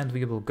here, and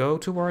we will go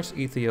towards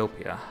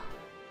Ethiopia.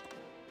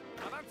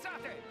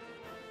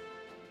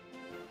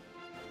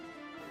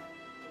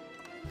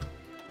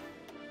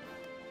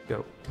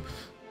 Go.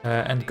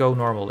 And go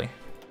normally.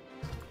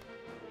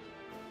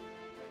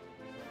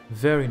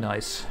 Very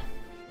nice.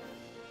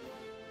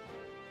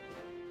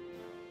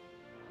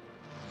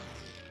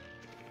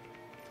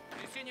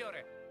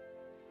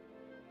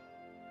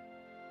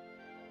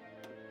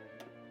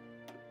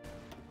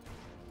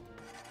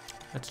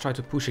 Let's try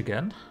to push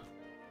again.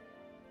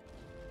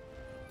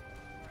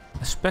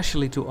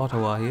 Especially to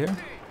Ottawa here.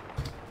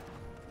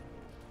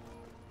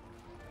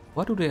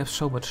 Why do they have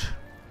so much?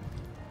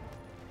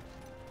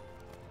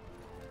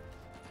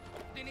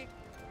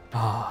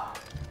 Ah.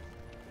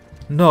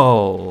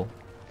 No.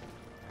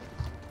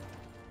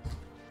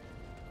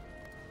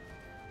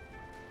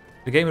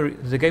 The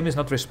game is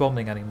not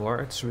responding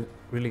anymore. It's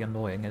really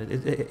annoying, and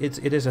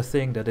it is a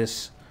thing that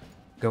is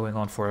going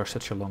on for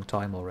such a long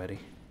time already.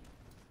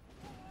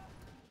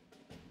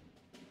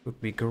 Would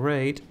be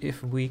great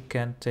if we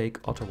can take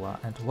Ottawa.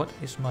 And what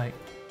is my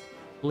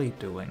fleet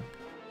doing?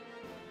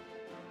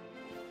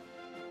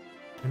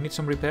 We need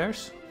some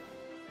repairs?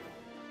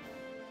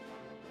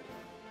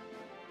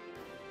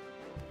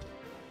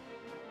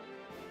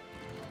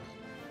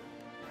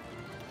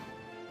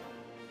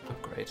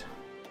 Upgrade.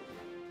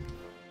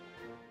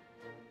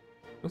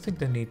 Don't think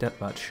they need that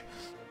much.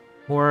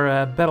 More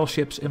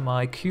battleships in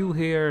my queue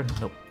here?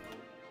 Nope.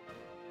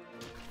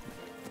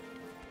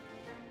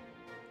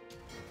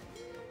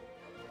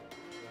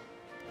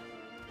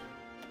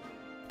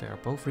 They are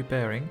both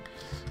repairing.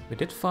 We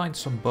did find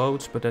some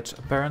boats, but that's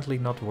apparently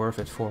not worth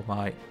it for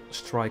my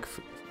strike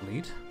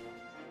fleet.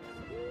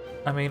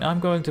 I mean, I'm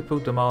going to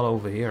put them all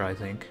over here, I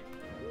think.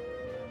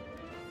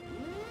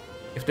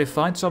 If they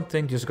find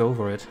something, just go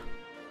for it.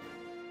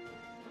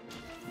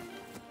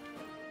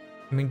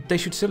 I mean, they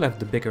should still have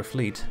the bigger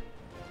fleet.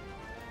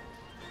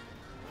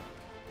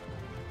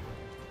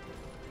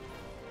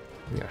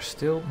 We are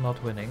still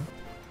not winning.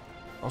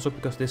 Also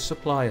because this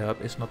supply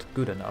hub is not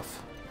good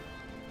enough.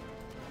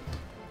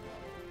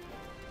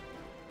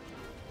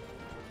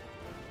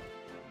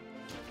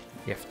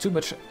 You have too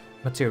much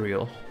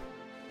material.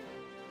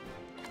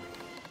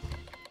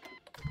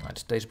 Right,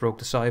 States broke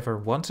the cipher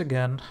once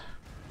again.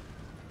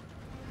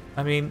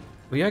 I mean,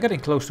 we are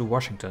getting close to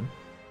Washington.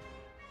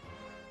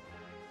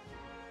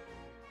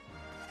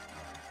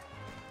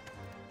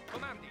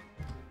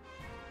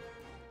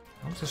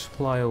 How's the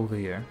supply over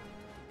here?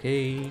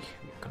 Okay,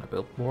 we're gonna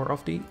build more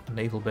of the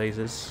naval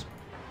bases.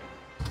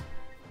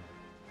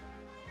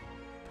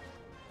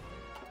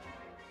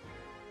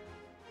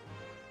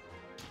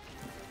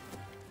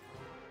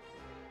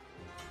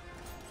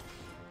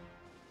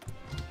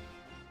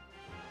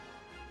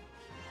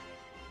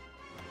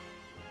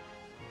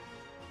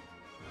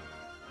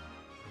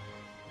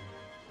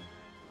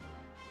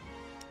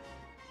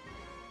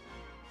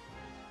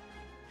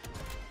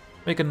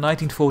 Make a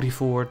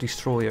 1944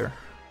 destroyer.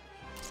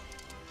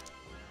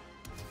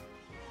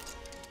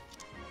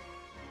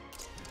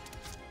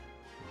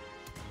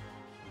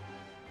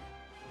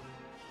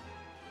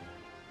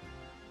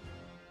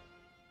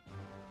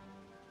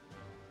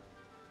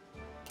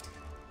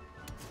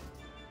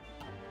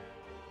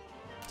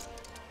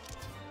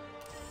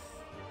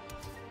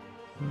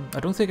 I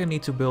don't think I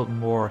need to build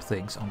more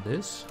things on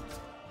this.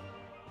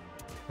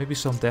 Maybe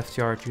some depth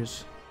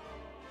charges.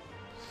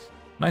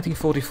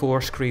 1944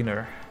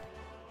 screener.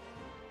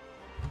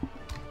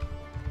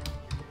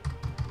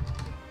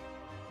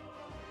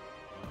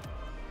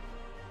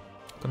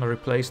 Gonna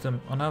replace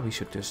them. Oh, now we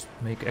should just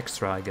make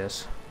extra, I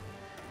guess.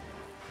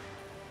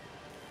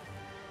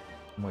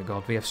 Oh my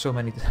god, we have so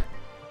many...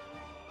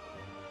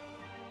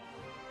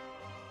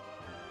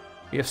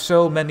 we have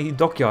so many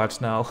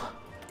dockyards now.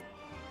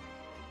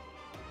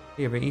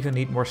 Here, we even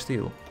need more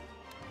steel.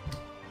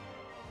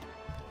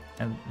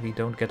 And we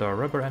don't get our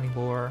rubber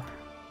anymore.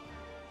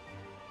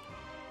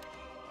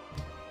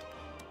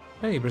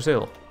 Hey,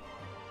 Brazil.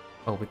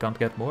 Oh, we can't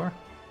get more?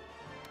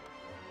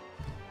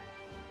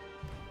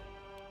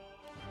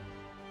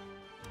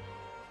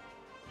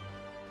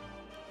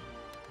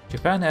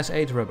 Japan has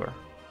 8 rubber.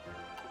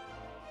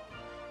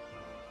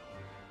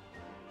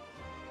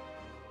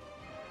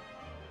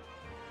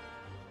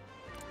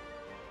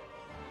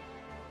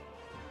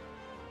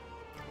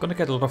 Gonna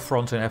get a lot of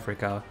fronts in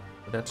Africa,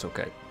 but that's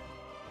okay.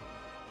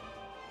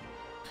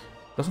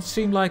 Doesn't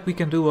seem like we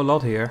can do a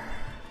lot here.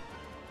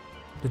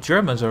 The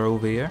Germans are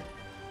over here.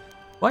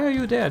 Why are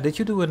you there? Did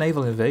you do a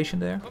naval invasion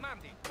there?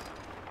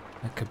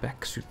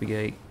 Quebec should be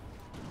a...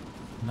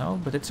 No,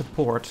 but it's a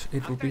port.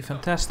 It would be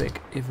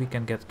fantastic if we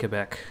can get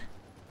Quebec.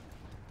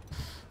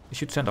 We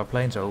should send our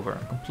planes over.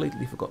 I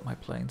completely forgot my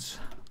planes.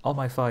 All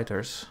my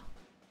fighters.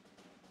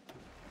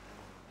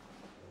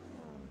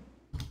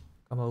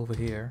 Come over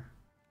here.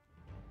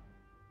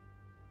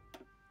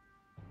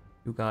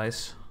 You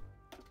guys.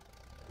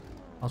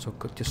 Also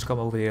could just come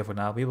over here for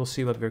now. We will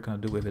see what we're gonna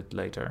do with it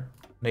later.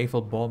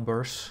 Naval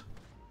bombers.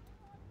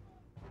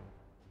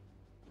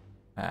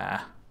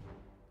 Ah.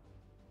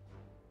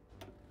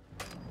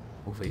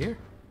 Over here.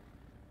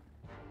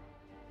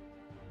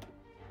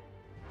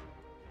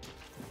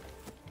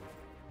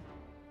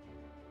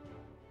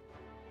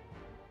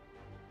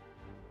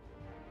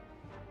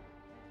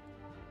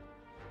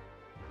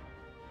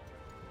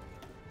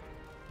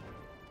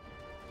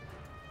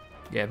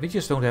 Yeah, we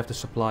just don't have the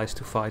supplies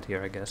to fight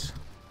here, I guess.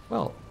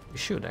 Well, we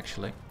should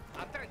actually.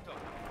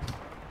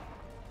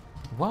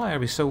 Why are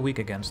we so weak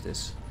against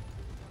this?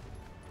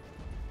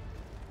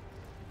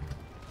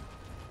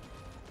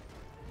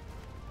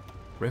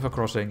 River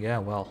crossing, yeah,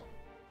 well.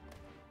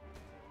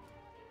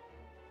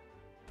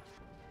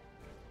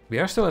 We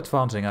are still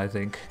advancing, I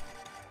think.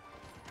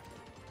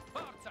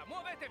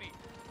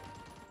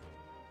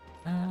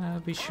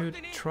 We should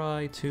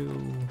try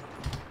to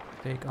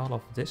take all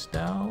of this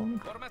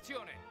down.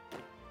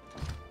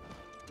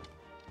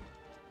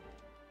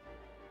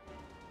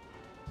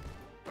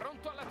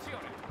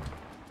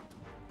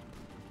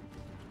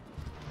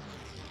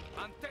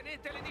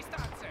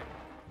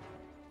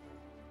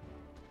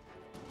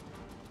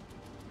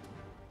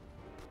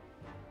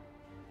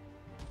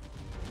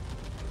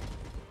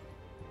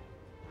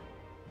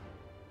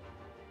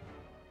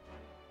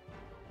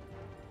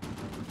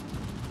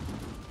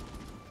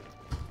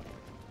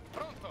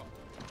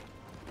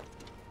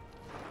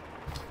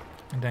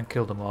 And then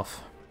kill them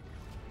off.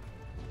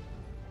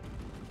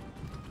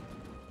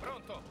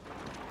 Pronto.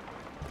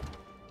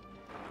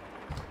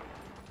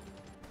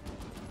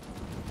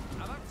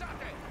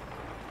 Avanzate.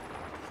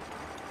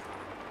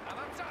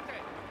 Avanzate.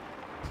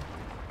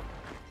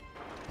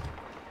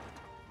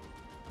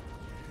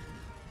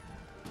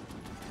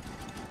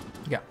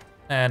 Yeah,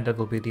 and that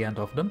will be the end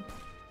of them.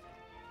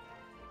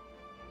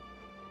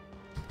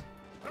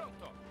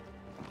 Pronto.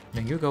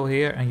 Then you go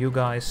here and you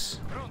guys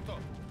Pronto.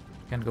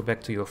 can go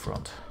back to your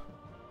front.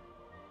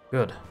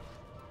 Good.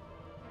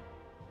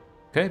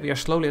 Okay, we are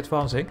slowly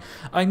advancing.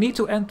 I need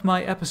to end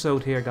my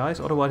episode here, guys,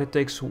 otherwise it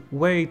takes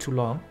way too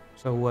long.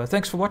 So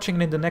thanks for watching,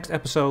 and in the next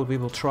episode we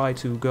will try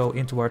to go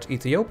in towards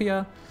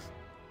Ethiopia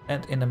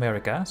and in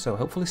America. So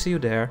hopefully see you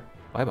there.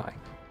 Bye bye.